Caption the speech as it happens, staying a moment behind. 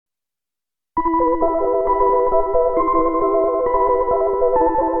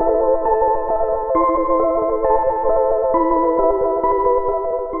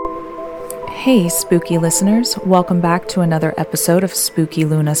Hey, spooky listeners. Welcome back to another episode of Spooky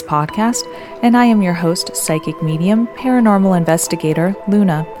Luna's podcast, and I am your host, psychic medium, paranormal investigator,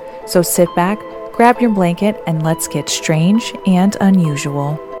 Luna. So sit back, grab your blanket, and let's get strange and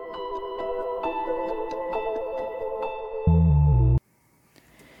unusual.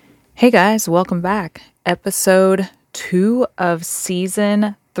 Hey guys, welcome back. Episode 2 of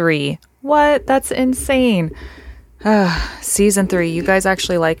Season 3. What? That's insane. Season 3. You guys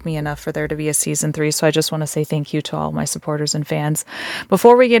actually like me enough for there to be a Season 3, so I just want to say thank you to all my supporters and fans.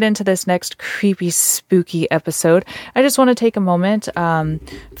 Before we get into this next creepy, spooky episode, I just want to take a moment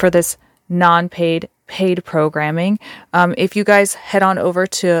for this non-paid paid programming. If you guys head on over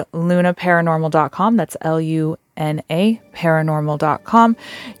to lunaparanormal.com, that's Luna paranormal.com,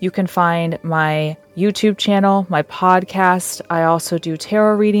 you can find my YouTube channel, my podcast. I also do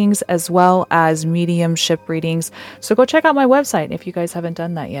tarot readings as well as mediumship readings. So go check out my website if you guys haven't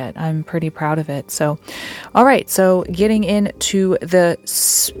done that yet. I'm pretty proud of it. So, all right. So getting into the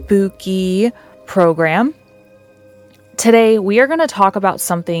spooky program. Today, we are going to talk about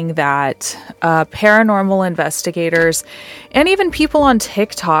something that paranormal investigators and even people on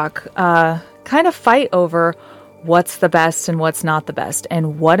TikTok kind of fight over. What's the best and what's not the best.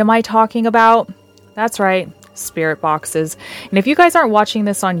 And what am I talking about? That's right, spirit boxes. And if you guys aren't watching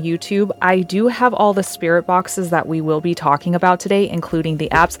this on YouTube, I do have all the spirit boxes that we will be talking about today, including the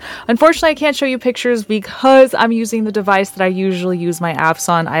apps. Unfortunately, I can't show you pictures because I'm using the device that I usually use my apps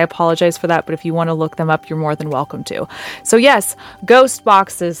on. I apologize for that, but if you want to look them up, you're more than welcome to. So yes, ghost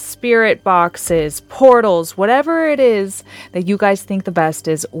boxes, spirit boxes, portals, whatever it is that you guys think the best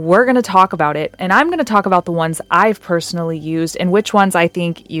is, we're going to talk about it. And I'm going to talk about the ones I've personally used and which ones I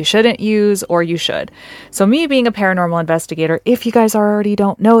think you shouldn't use or you should. So me being a paranormal investigator, if you guys already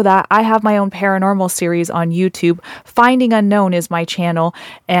don't know that, I have my own paranormal series on YouTube. Finding Unknown is my channel.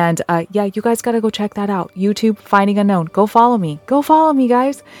 And you guys got to go check that out. YouTube, Finding Unknown. Go follow me. Go follow me,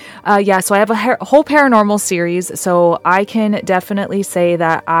 guys. So I have a whole paranormal series. So I can definitely say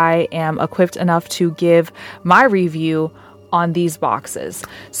that I am equipped enough to give my review on these boxes.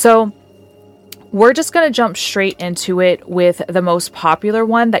 So we're just going to jump straight into it with the most popular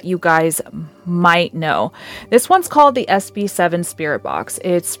one that you guys might know. This one's called the SB7 Spirit Box.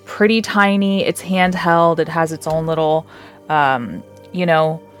 It's pretty tiny. It's handheld. It has its own little,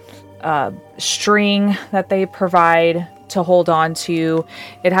 string that they provide to hold on to.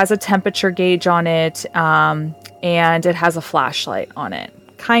 It has a temperature gauge on it, and it has a flashlight on it.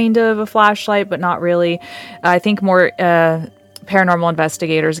 Kind of a flashlight, but not really. I think more paranormal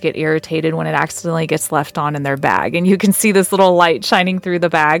investigators get irritated when it accidentally gets left on in their bag, and you can see this little light shining through the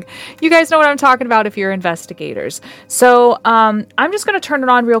bag. You guys know what I'm talking about if you're investigators. So I'm just going to turn it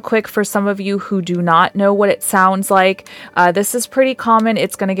on real quick for some of you who do not know what it sounds like. This is pretty common.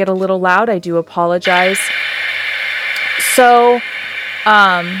 It's going to get a little loud. I do apologize. So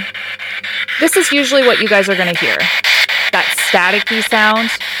this is usually what you guys are going to hear. That staticky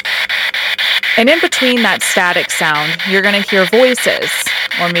sound. And in between that static sound, you're going to hear voices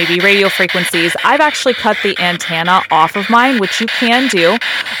or maybe radio frequencies. I've actually cut the antenna off of mine, which you can do.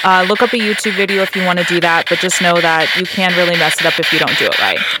 Look up a YouTube video if you want to do that, but just know that you can really mess it up if you don't do it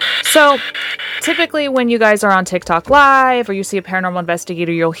right. So typically when you guys are on TikTok Live or you see a paranormal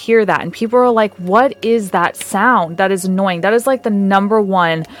investigator, you'll hear that. And people are like, what is that sound? That is annoying. That is like the number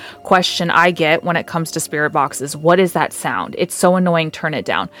one question I get when it comes to spirit boxes. What is that sound? It's so annoying. Turn it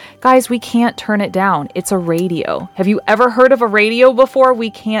down. Guys, we can't turn it down. It's a radio. Have you ever heard of a radio before? We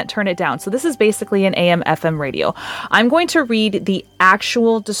can't turn it down. So this is basically an AM FM radio. I'm going to read the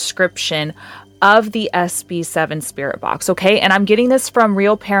actual description of the SB7 Spirit Box, okay? And I'm getting this from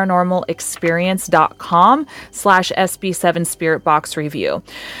realparanormalexperience.com/SB7 Spirit Box review.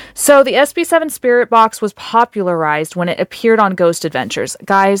 So the SB7 Spirit Box was popularized when it appeared on Ghost Adventures.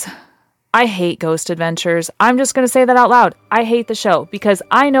 Guys, I hate Ghost Adventures. I'm just going to say that out loud. I hate the show because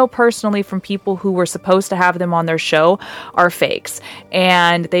I know personally from people who were supposed to have them on their show are fakes.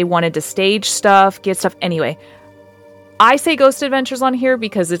 And they wanted to stage stuff, get stuff. Anyway, I say Ghost Adventures on here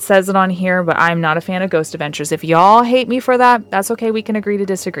because it says it on here, but I'm not a fan of Ghost Adventures. If y'all hate me for that, that's okay. We can agree to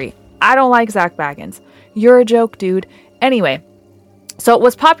disagree. I don't like Zach Baggins. You're a joke, dude. Anyway, so it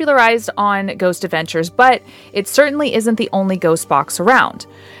was popularized on Ghost Adventures, but it certainly isn't the only ghost box around.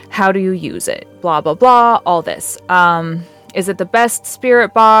 How do you use it? Blah, blah, blah, all this. Is it the best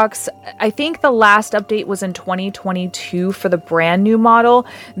spirit box? I think the last update was in 2022 for the brand new model.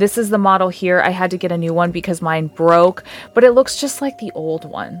 This is the model here. I had to get a new one because mine broke, but it looks just like the old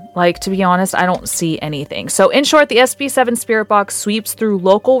one. Like, to be honest, I don't see anything. So in short, the SB7 spirit box sweeps through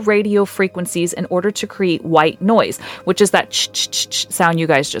local radio frequencies in order to create white noise, which is that ch-ch-ch sound you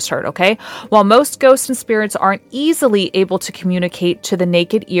guys just heard, okay? While most ghosts and spirits aren't easily able to communicate to the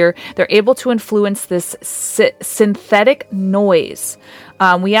naked ear, they're able to influence this synthetic noise.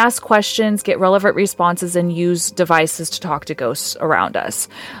 We ask questions, get relevant responses, and use devices to talk to ghosts around us.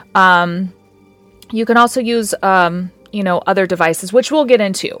 You can also use, other devices, which we'll get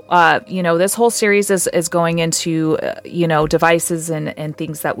into. This whole series is going into, devices and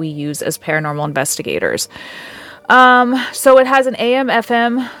things that we use as paranormal investigators. So it has an AM,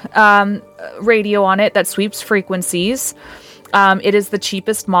 FM radio on it that sweeps frequencies. It is the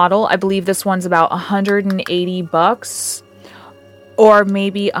cheapest model. I believe this one's about $180 or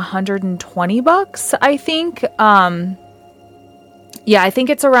maybe $120, I think. I think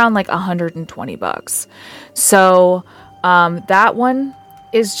it's around like $120. So that one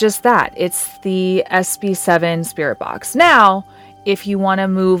is just that. It's the SB7 Spirit Box. Now, if you want to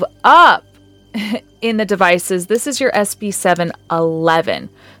move up in the devices, this is your SB711.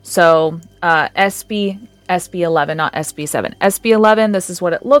 So SB11, not SB7. SB11, this is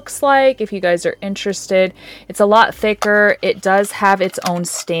what it looks like if you guys are interested. It's a lot thicker. It does have its own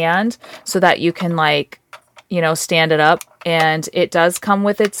stand so that you can stand it up, and it does come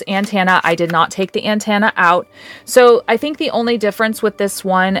with its antenna. I did not take the antenna out. So I think the only difference with this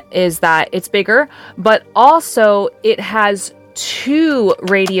one is that it's bigger, but also it has 2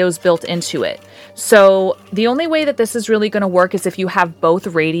 radios built into it. So the only way that this is really going to work is if you have both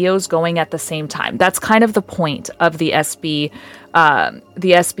radios going at the same time. That's kind of the point of the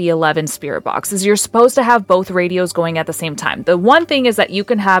SB11 Spirit Box, is you're supposed to have both radios going at the same time. The one thing is that you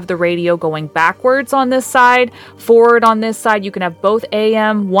can have the radio going backwards on this side, forward on this side. You can have both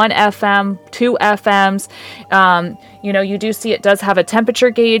AM, 1 FM, 2 FMs. You do see it does have a temperature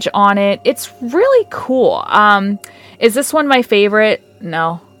gauge on it. It's really cool. Is this one my favorite?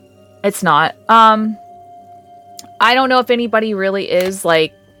 No, it's not. I don't know if anybody really is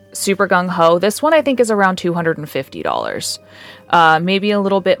like super gung-ho. This one I think is around $250. Maybe a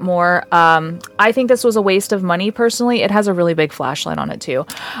little bit more. I think this was a waste of money personally. It has a really big flashlight on it too.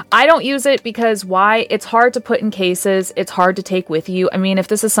 I don't use it because why? It's hard to put in cases. It's hard to take with you. I mean, if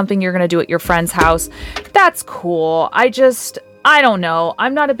this is something you're going to do at your friend's house, that's cool. I don't know.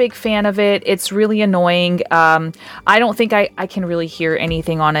 I'm not a big fan of it. It's really annoying. I don't think I can really hear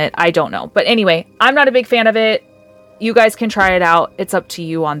anything on it. I don't know. But anyway, I'm not a big fan of it. You guys can try it out. It's up to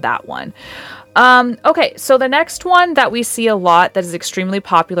you on that one. Okay, so the next one that we see a lot that is extremely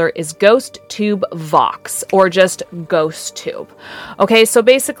popular is Ghost Tube Vox, or just Ghost Tube. Okay, so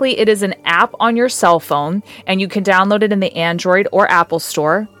basically it is an app on your cell phone, and you can download it in the Android or Apple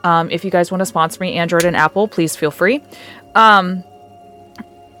store. If you guys want to sponsor me, Android and Apple, please feel free. I've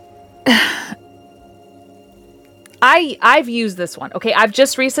used this one. Okay, I've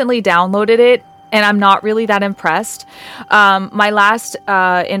just recently downloaded it, and I'm not really that impressed. My last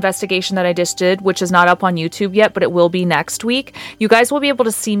investigation that I just did, which is not up on YouTube yet, but it will be next week, you guys will be able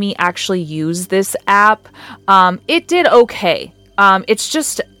to see me actually use this app. It did okay. It's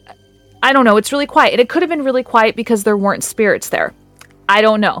just, I don't know, it's really quiet. And it could have been really quiet because there weren't spirits there. I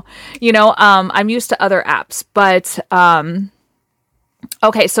don't know. I'm used to other apps, but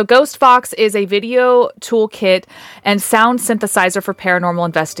okay, so Ghost Vox is a video toolkit and sound synthesizer for paranormal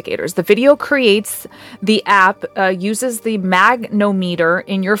investigators. The video creates the app, uses the magnometer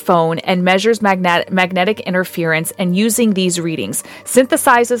in your phone and measures magnetic interference, and using these readings,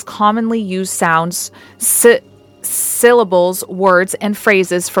 synthesizes commonly used sounds, syllables, words, and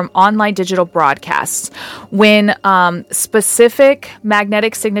phrases from online digital broadcasts. When specific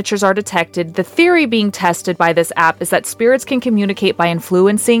magnetic signatures are detected, the theory being tested by this app is that spirits can communicate by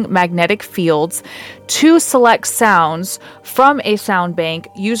influencing magnetic fields to select sounds from a sound bank.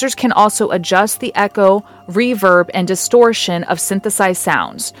 Users can also adjust the echo, reverb, and distortion of synthesized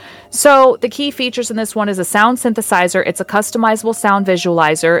sounds. So the key features in this one is a sound synthesizer. It's a customizable sound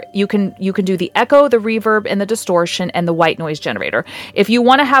visualizer. You can do the echo, the reverb, and the distortion, and the white noise generator. If you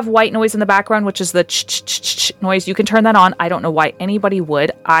want to have white noise in the background, which is the ch-ch-ch-ch noise, you can turn that on. I don't know why anybody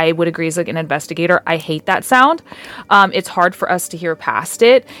would. I would agree as an investigator. I hate that sound. It's hard for us to hear past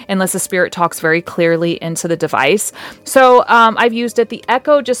it unless a spirit talks very clearly into the device. So I've used it. The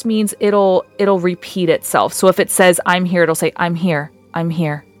echo just means it'll repeat itself. So if it says I'm here, it'll say I'm here, I'm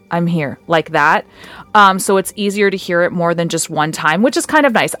here, I'm here, like that. So it's easier to hear it more than just one time, which is kind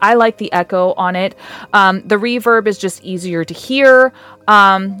of nice. I like the echo on it. The reverb is just easier to hear.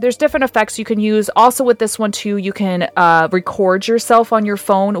 There's different effects you can use. Also with this one too, you can record yourself on your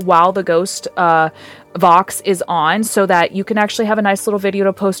phone while the Ghost Vox is on, so that you can actually have a nice little video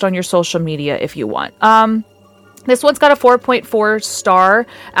to post on your social media if you want. This one's got a 4.4 star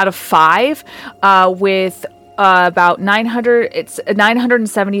out of 5 with about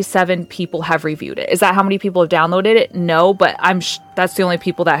 977 people have reviewed it. Is that how many people have downloaded it? No, but that's the only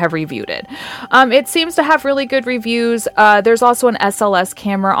people that have reviewed it. It seems to have really good reviews. There's also an SLS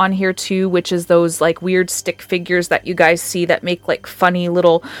camera on here too, which is those like weird stick figures that you guys see that make like funny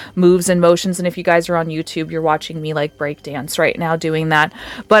little moves and motions. And if you guys are on YouTube, you're watching me like break dance right now doing that.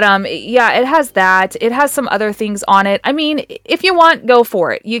 But yeah, it has that. It has some other things on it. I mean, if you want, go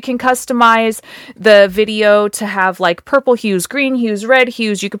for it. You can customize the video to have like purple hues, green hues, red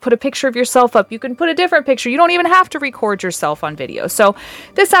hues. You could put a picture of yourself up. You can put a different picture. You don't even have to record yourself on video. So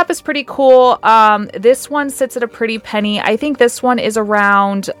this app is pretty cool. This one sits at a pretty penny. I think this one is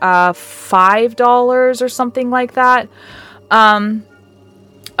around $5 or something like that.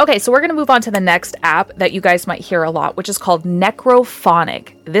 Okay, so we're going to move on to the next app that you guys might hear a lot, which is called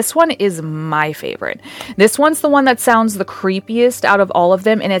Necrophonic. This one is my favorite. This one's the one that sounds the creepiest out of all of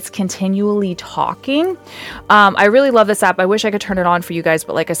them, and it's continually talking. I really love this app. I wish I could turn it on for you guys,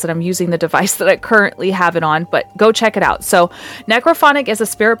 but like I said, I'm using the device that I currently have it on, but go check it out. So Necrophonic is a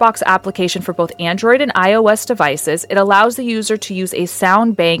SpiritBox application for both Android and iOS devices. It allows the user to use a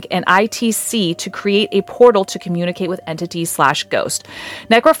sound bank and ITC to create a portal to communicate with entities/ghost.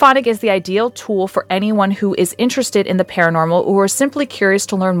 Necrophonic is the ideal tool for anyone who is interested in the paranormal or is simply curious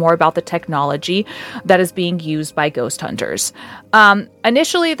to learn more about the technology that is being used by ghost hunters.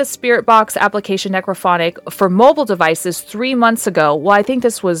 Initially, the SpiritBox application Necrophonic for mobile devices 3 months ago, well, I think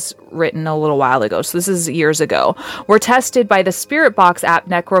this was written a little while ago, so this is years ago, were tested by the SpiritBox app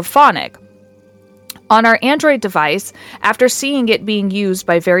Necrophonic. On our Android device, after seeing it being used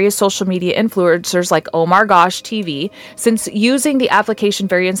by various social media influencers like Oh My Gosh TV, since using the application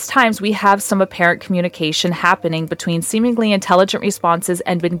various times, we have some apparent communication happening between seemingly intelligent responses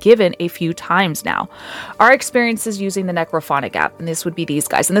and been given a few times now. Our experiences using the Necrophonic app, and this would be these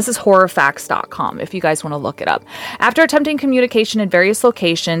guys, and this is horrorfacts.com if you guys want to look it up. After attempting communication in various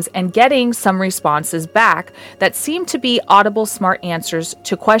locations and getting some responses back that seemed to be audible smart answers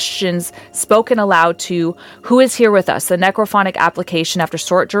to questions spoken aloud to who is here with us. The Necrophonic application, after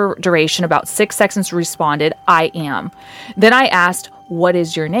short duration, about 6 seconds, responded, I am. Then I asked, what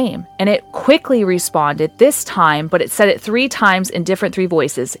is your name? And it quickly responded this time, but it said it 3 times in different 3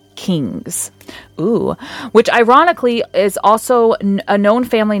 voices, Kings. Ooh, which ironically is also a known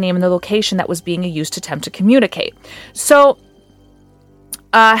family name in the location that was being used to attempt to communicate. So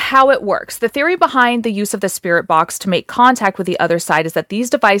how it works. The theory behind the use of the SpiritBox to make contact with the other side is that these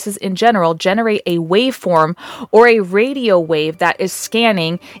devices in general generate a waveform or a radio wave that is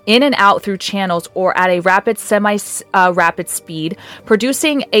scanning in and out through channels or at a rapid, semi-rapid speed,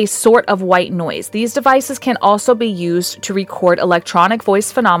 producing a sort of white noise. These devices can also be used to record electronic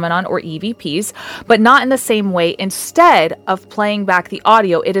voice phenomenon or EVPs, but not in the same way. Instead of playing back the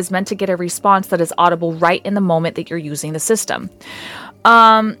audio, it is meant to get a response that is audible right in the moment that you're using the system.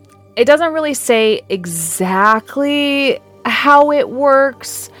 It doesn't really say exactly how it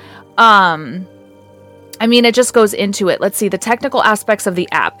works. I mean, it just goes into it. Let's see the technical aspects of the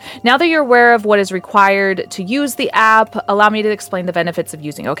app. Now that you're aware of what is required to use the app, allow me to explain the benefits of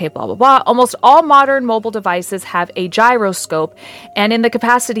using. Okay, blah, blah, blah. Almost all modern mobile devices have a gyroscope and in the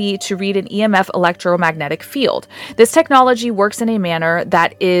capacity to read an EMF electromagnetic field. This technology works in a manner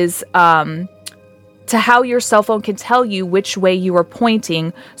that is, to how your cell phone can tell you which way you are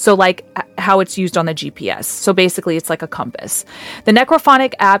pointing. So like how it's used on the GPS. So basically it's like a compass. The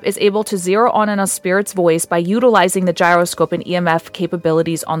Necrophonic app is able to zero on a spirit's voice by utilizing the gyroscope and EMF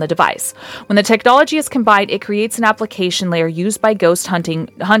capabilities on the device. When the technology is combined, it creates an application layer used by ghost hunting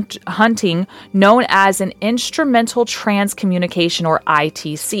known as an instrumental trans communication or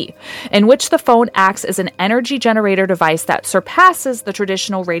ITC, in which the phone acts as an energy generator device that surpasses the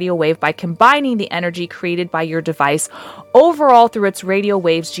traditional radio wave by combining the energy created by your device overall through its radio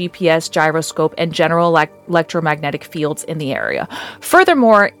waves, GPS, gyroscope, and general electromagnetic fields in the area.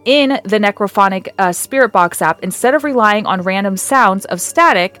 Furthermore, in the Necrophonic SpiritBox app, instead of relying on random sounds of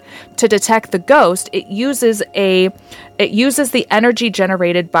static to detect the ghost, it uses the energy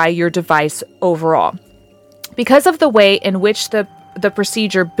generated by your device overall. Because of the way in which the the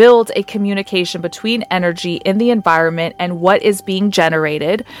procedure builds a communication between energy in the environment and what is being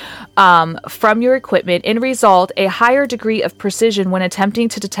generated from your equipment, and result a higher degree of precision when attempting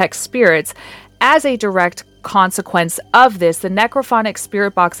to detect spirits. As a direct consequence of this, the Necrophonic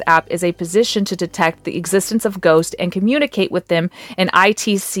Spirit Box app is a position to detect the existence of ghosts and communicate with them in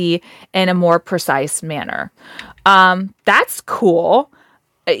ITC in a more precise manner. That's cool.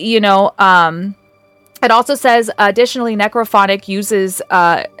 It also says, additionally, Necrophonic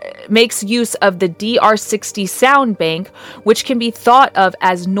makes use of the DR60 sound bank, which can be thought of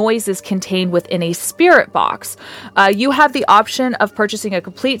as noises contained within a spirit box. You have the option of purchasing a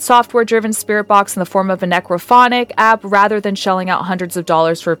complete software-driven spirit box in the form of a Necrophonic app rather than shelling out hundreds of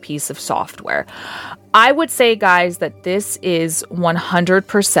dollars for a piece of software. I would say, guys, that this is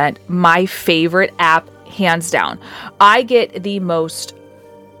 100% my favorite app, hands down. I get the most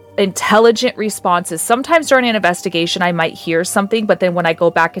intelligent responses. Sometimes during an investigation, I might hear something, but then when I go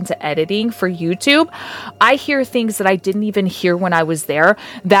back into editing for YouTube, I hear things that I didn't even hear when I was there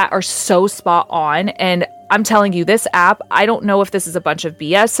that are so spot on. And I'm telling you, this app, I don't know if this is a bunch of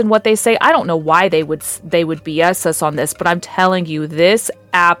BS in what they say. I don't know why they would BS us on this, but I'm telling you, this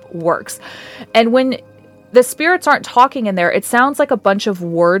app works. And when the spirits aren't talking in there, it sounds like a bunch of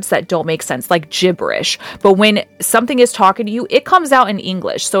words that don't make sense, like gibberish. But when something is talking to you, it comes out in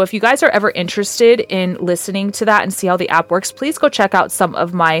English. So if you guys are ever interested in listening to that and see how the app works, please go check out some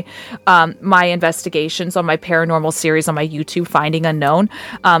of my my investigations on my paranormal series on my YouTube, Finding Unknown.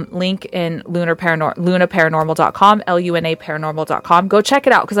 Link in lunaparanormal.com, LUNA paranormal.com. Go check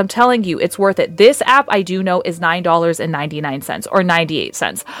it out, because I'm telling you, it's worth it. This app, I do know, is $9.99 or 98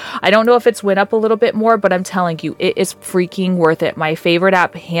 cents. I don't know if it's went up a little bit more, but I'm telling you, it is freaking worth it. My favorite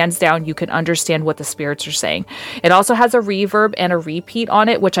app, hands down. You can understand what the spirits are saying. It also has a reverb and a repeat on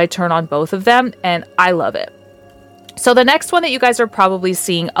it, which I turn on both of them, and I love it. So the next one that you guys are probably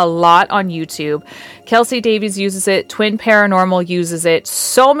seeing a lot on YouTube, Kelsey Davies uses it, Twin Paranormal uses it.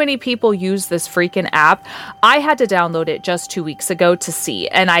 So many people use this freaking app. I had to download it just 2 weeks ago to see,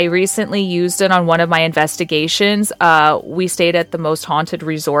 and I recently used it on one of my investigations. We stayed at the Most Haunted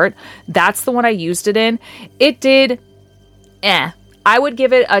Resort. That's the one I used it in. It did, I would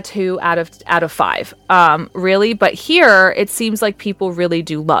give it a 2 out of 5, really. But here, it seems like people really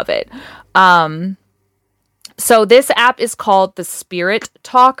do love it. So this app is called the Spirit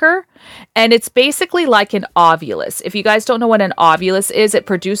Talker, and it's basically like an Ovilus. If you guys don't know what an Ovilus is, it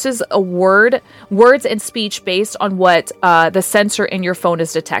produces words and speech based on what the sensor in your phone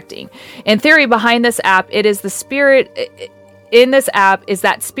is detecting. In theory, behind this app, it is the spirit. In this app is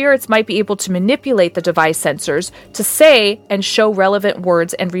that spirits might be able to manipulate the device sensors to say and show relevant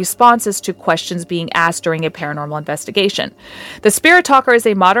words and responses to questions being asked during a paranormal investigation. The Spirit Talker is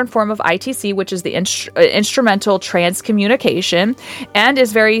a modern form of ITC, which is the instrumental trance communication, and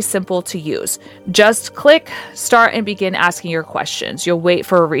is very simple to use. Just click, start, and begin asking your questions. You'll wait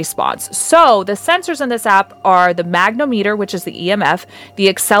for a response. So the sensors in this app are the magnometer, which is the EMF, the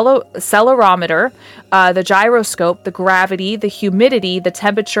accelerometer, the gyroscope, the gravity, the humidity, the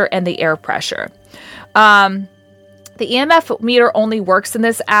temperature, and the air pressure. The EMF meter only works in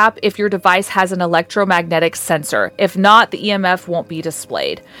this app if your device has an electromagnetic sensor. If not, the EMF won't be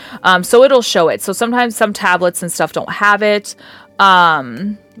displayed. So it'll show it. So sometimes some tablets and stuff don't have it.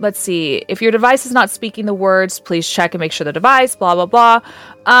 Let's see. If your device is not speaking the words, please check and make sure the device, blah, blah, blah.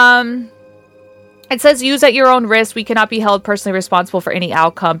 It says use at your own risk. We cannot be held personally responsible for any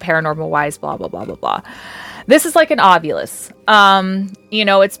outcome paranormal wise, blah, blah, blah, blah, blah. This is like an Ovilus.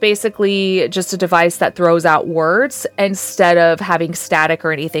 It's basically just a device that throws out words instead of having static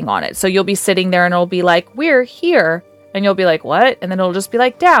or anything on it. So you'll be sitting there and it'll be like, we're here. And you'll be like, what? And then it'll just be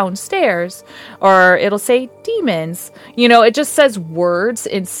like, downstairs. Or it'll say demons. It just says words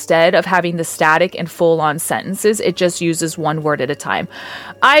instead of having the static and full-on sentences. It just uses one word at a time.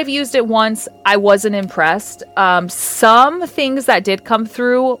 I've used it once. I wasn't impressed. Some things that did come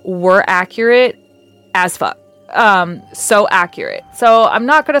through were accurate as fuck. So accurate. So I'm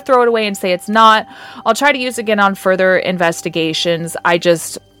not going to throw it away and say it's not. I'll try to use it again on further investigations. I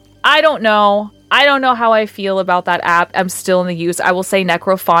don't know. I don't know how I feel about that app. I'm still in the use. I will say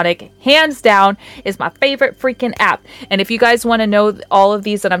Necrophonic, hands down, is my favorite freaking app. And if you guys want to know all of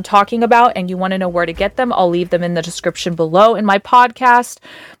these that I'm talking about and you want to know where to get them, I'll leave them in the description below in my podcast.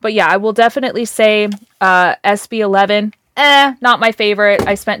 But yeah, I will definitely say SB11, not my favorite.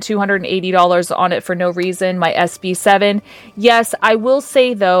 I spent $280 on it for no reason. My SB7, yes, I will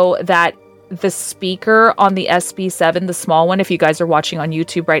say though that the speaker on the SB7, the small one, if you guys are watching on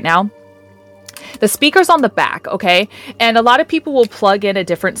YouTube right now, the speaker's on the back, okay? And a lot of people will plug in a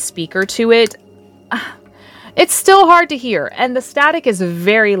different speaker to it. It's still hard to hear, and the static is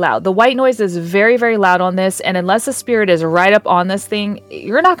very loud. The white noise is very, very loud on this, and unless the spirit is right up on this thing,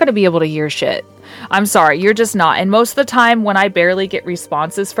 you're not going to be able to hear shit. I'm sorry, you're just not. And most of the time when I barely get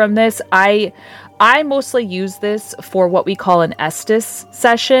responses from this, I mostly use this for what we call an Estes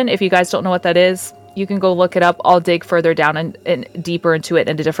session. If you guys don't know what that is, you can go look it up. I'll dig further down and deeper into it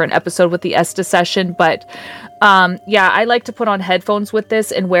in a different episode with the Estes session. But yeah, I like to put on headphones with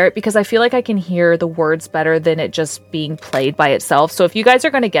this and wear it because I feel like I can hear the words better than it just being played by itself. So if you guys are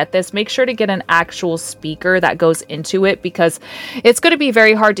going to get this, make sure to get an actual speaker that goes into it, because it's going to be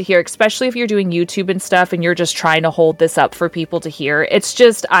very hard to hear, especially if you're doing YouTube and stuff and you're just trying to hold this up for people to hear. It's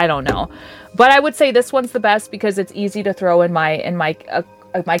just, I don't know. But I would say this one's the best because it's easy to throw in my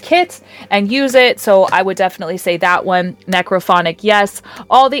kit and use it. So I would definitely say that one. Necrophonic, yes.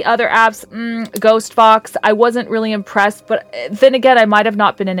 All the other apps, Ghostbox, I wasn't really impressed, but then again, I might have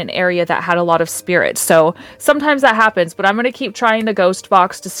not been in an area that had a lot of spirits. So sometimes that happens, but I'm going to keep trying the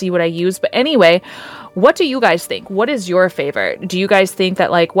Ghostbox to see what I use. But anyway, what do you guys think? What is your favorite? Do you guys think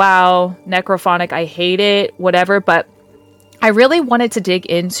that like, wow, Necrophonic, I hate it, whatever, but I really wanted to dig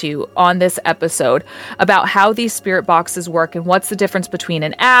into on this episode about how these spirit boxes work and what's the difference between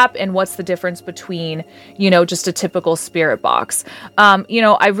an app and what's the difference between, just a typical spirit box.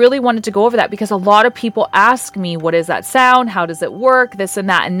 I really wanted to go over that because a lot of people ask me, what is that sound? How does it work? This and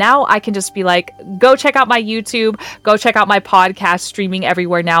that. And now I can just be like, go check out my YouTube, go check out my podcast streaming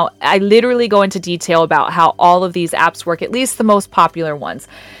everywhere now. I literally go into detail about how all of these apps work, at least the most popular ones.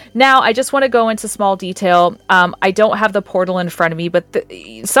 Now, I just want to go into small detail. I don't have the portal in front of me, but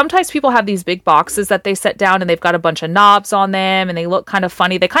sometimes people have these big boxes that they set down and they've got a bunch of knobs on them and they look kind of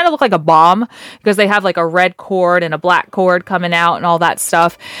funny. They kind of look like a bomb because they have like a red cord and a black cord coming out and all that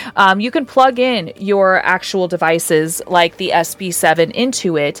stuff. You can plug in your actual devices like the SB7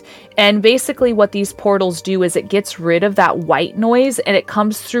 into it. And basically what these portals do is it gets rid of that white noise and it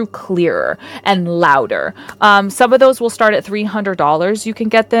comes through clearer and louder. Some of those will start at $300. You can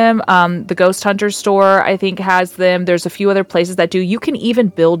get them. The Ghost Hunter store, I think, has them. There's a few other places that do. You can even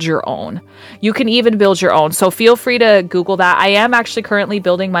build your own. So feel free to Google that. I am actually currently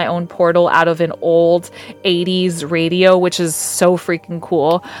building my own portal out of an old 80s radio, which is so freaking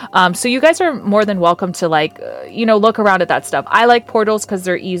cool. So you guys are more than welcome to look around at that stuff. I like portals because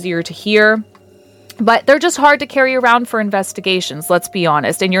they're easier to hear. But they're just hard to carry around for investigations, let's be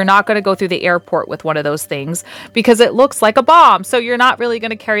honest. And you're not going to go through the airport with one of those things because it looks like a bomb. So you're not really going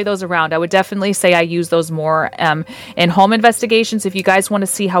to carry those around. I would definitely say I use those more in home investigations. If you guys want to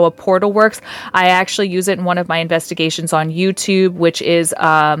see how a portal works, I actually use it in one of my investigations on YouTube, which is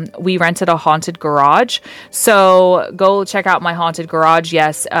we rented a haunted garage. So go check out my haunted garage.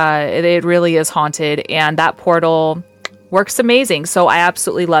 Yes, it really is haunted. And that portal works amazing. So I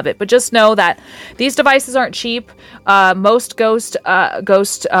absolutely love it. But just know that these devices aren't cheap. Most ghost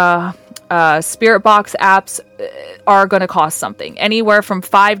spirit box apps are going to cost something, anywhere from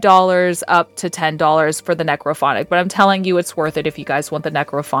 $5 up to $10 for the Necrophonic. But I'm telling you, it's worth it if you guys want the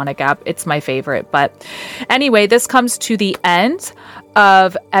Necrophonic app. It's my favorite. But anyway, this comes to the end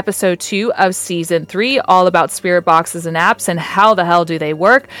of episode 2 of season 3, all about spirit boxes and apps and how the hell do they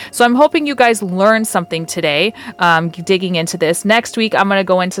work. So I'm hoping you guys learned something today, digging into this. Next week, I'm going to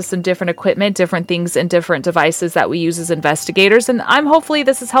go into some different equipment, different things and different devices that we use as investigators. And hopefully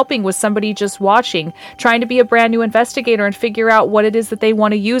this is helping with somebody just watching, trying to be a brand new investigator and figure out what it is that they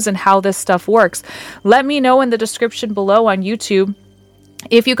want to use and how this stuff works. Let me know in the description below on YouTube.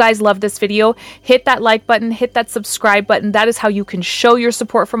 If you guys love this video, hit that like button, hit that subscribe button. That is how you can show your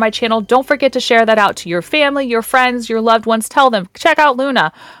support for my channel. Don't forget to share that out to your family, your friends, your loved ones. Tell them, check out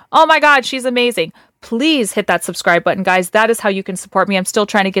Luna. Oh my God, she's amazing. Please hit that subscribe button, guys. That is how you can support me. I'm still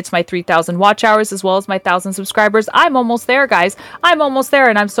trying to get to my 3,000 watch hours as well as my 1,000 subscribers. I'm almost there, guys. I'm almost there,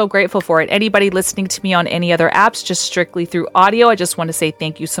 and I'm so grateful for it. Anybody listening to me on any other apps, just strictly through audio, I just want to say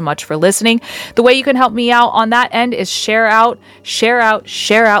thank you so much for listening. The way you can help me out on that end is share out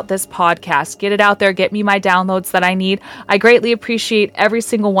this podcast. Get it out there. Get me my downloads that I need. I greatly appreciate every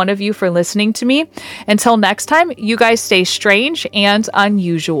single one of you for listening to me. Until next time, you guys stay strange and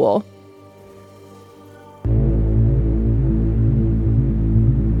unusual.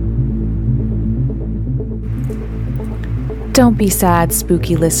 Don't be sad,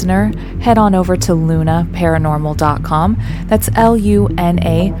 spooky listener. Head on over to lunaparanormal.com. That's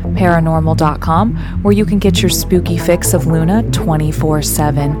LUNA paranormal.com, where you can get your spooky fix of Luna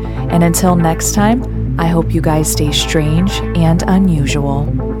 24/7. And until next time, I hope you guys stay strange and unusual.